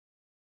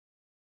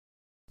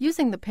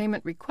using the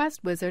Payment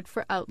Request Wizard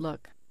for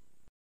Outlook.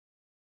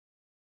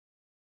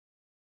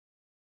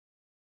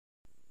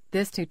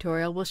 This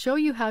tutorial will show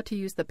you how to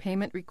use the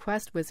Payment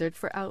Request Wizard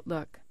for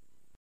Outlook.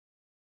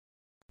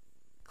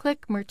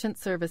 Click Merchant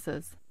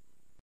Services.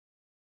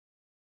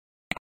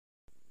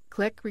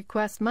 Click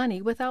Request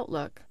Money with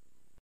Outlook.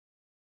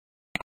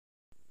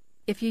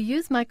 If you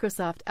use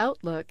Microsoft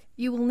Outlook,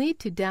 you will need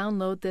to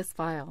download this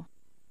file.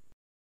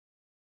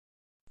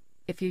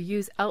 If you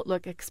use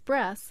Outlook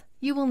Express,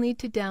 you will need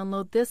to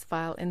download this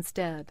file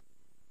instead.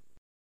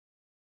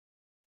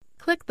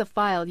 Click the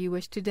file you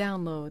wish to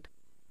download.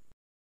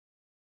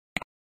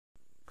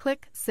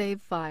 Click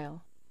Save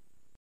File.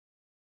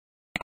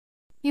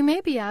 You may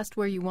be asked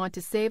where you want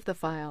to save the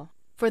file.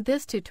 For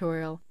this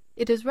tutorial,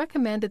 it is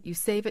recommended you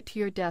save it to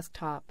your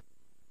desktop.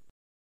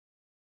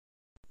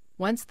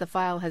 Once the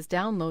file has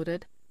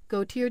downloaded,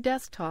 go to your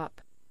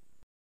desktop.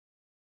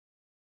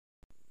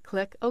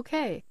 Click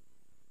OK.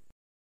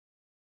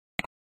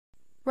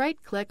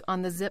 Right-click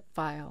on the zip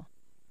file.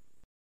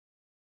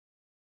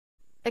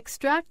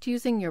 Extract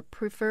using your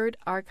preferred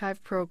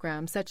archive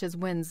program such as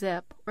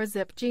WinZip or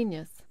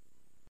ZipGenius.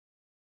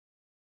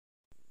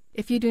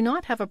 If you do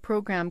not have a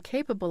program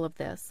capable of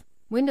this,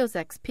 Windows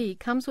XP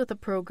comes with a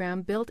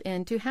program built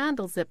in to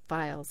handle zip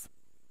files.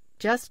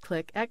 Just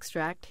click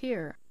Extract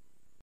here.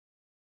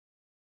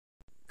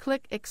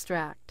 Click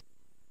Extract.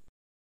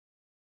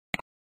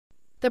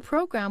 The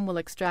program will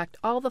extract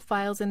all the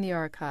files in the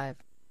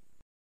archive.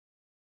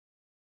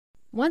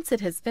 Once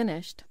it has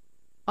finished,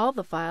 all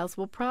the files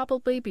will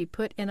probably be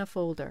put in a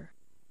folder.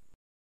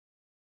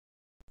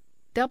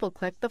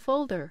 Double-click the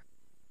folder.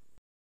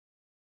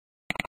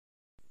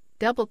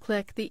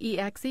 Double-click the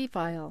exe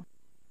file.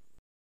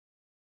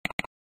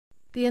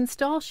 The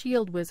Install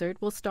Shield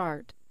wizard will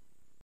start.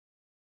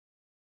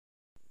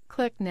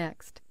 Click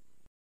Next.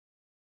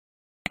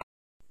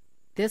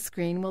 This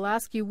screen will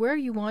ask you where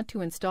you want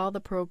to install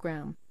the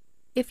program.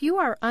 If you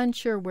are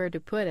unsure where to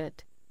put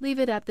it, leave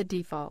it at the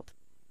default.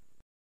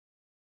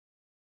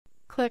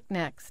 Click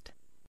Next.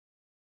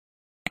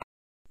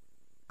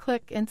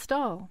 Click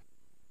Install.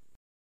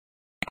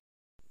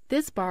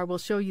 This bar will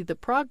show you the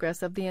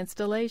progress of the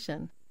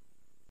installation.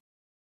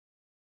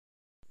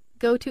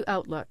 Go to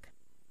Outlook.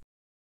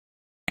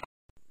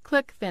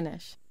 Click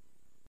Finish.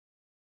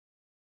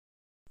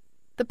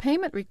 The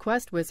Payment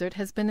Request Wizard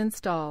has been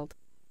installed.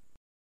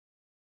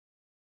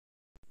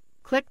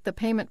 Click the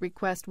Payment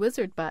Request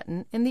Wizard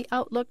button in the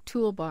Outlook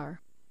toolbar.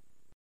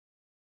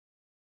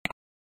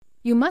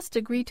 You must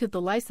agree to the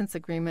license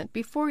agreement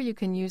before you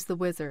can use the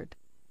wizard.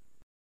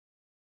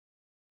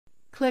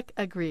 Click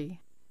Agree.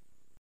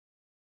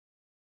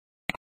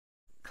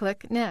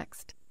 Click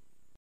Next.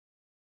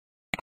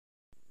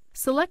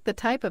 Select the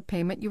type of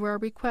payment you are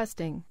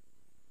requesting.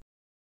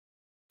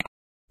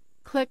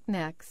 Click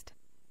Next.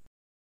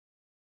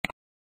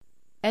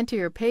 Enter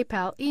your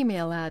PayPal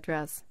email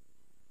address.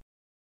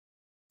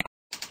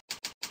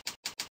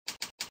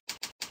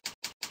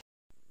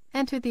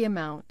 Enter the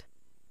amount.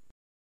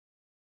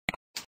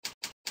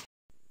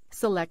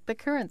 Select the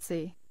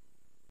currency.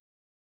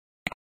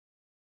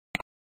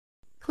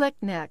 Click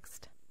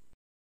Next.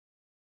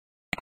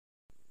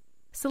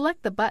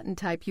 Select the button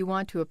type you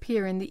want to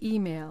appear in the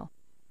email.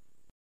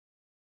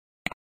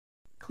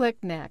 Click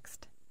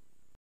Next.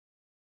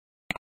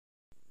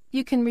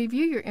 You can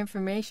review your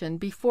information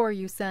before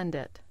you send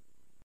it.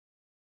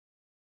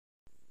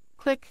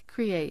 Click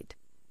Create.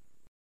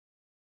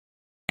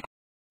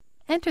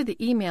 Enter the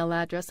email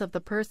address of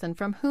the person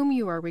from whom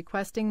you are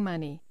requesting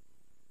money.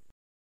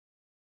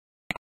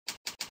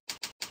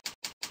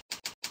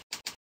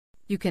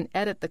 You can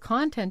edit the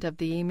content of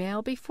the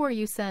email before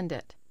you send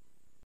it.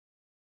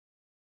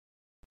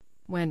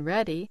 When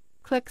ready,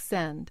 click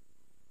Send.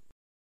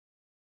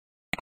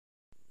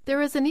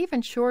 There is an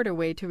even shorter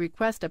way to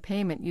request a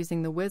payment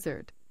using the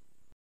wizard.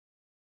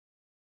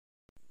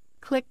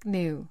 Click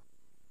New.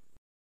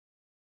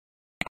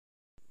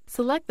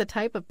 Select the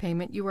type of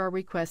payment you are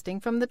requesting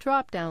from the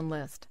drop-down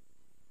list.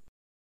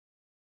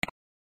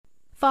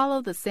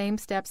 Follow the same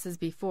steps as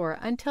before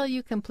until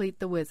you complete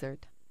the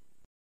wizard.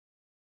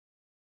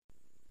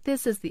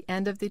 This is the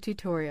end of the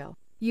tutorial.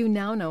 You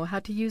now know how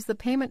to use the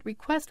Payment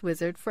Request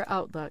Wizard for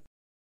Outlook.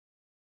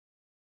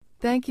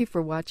 Thank you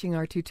for watching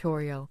our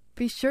tutorial.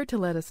 Be sure to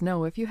let us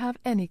know if you have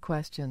any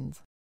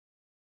questions.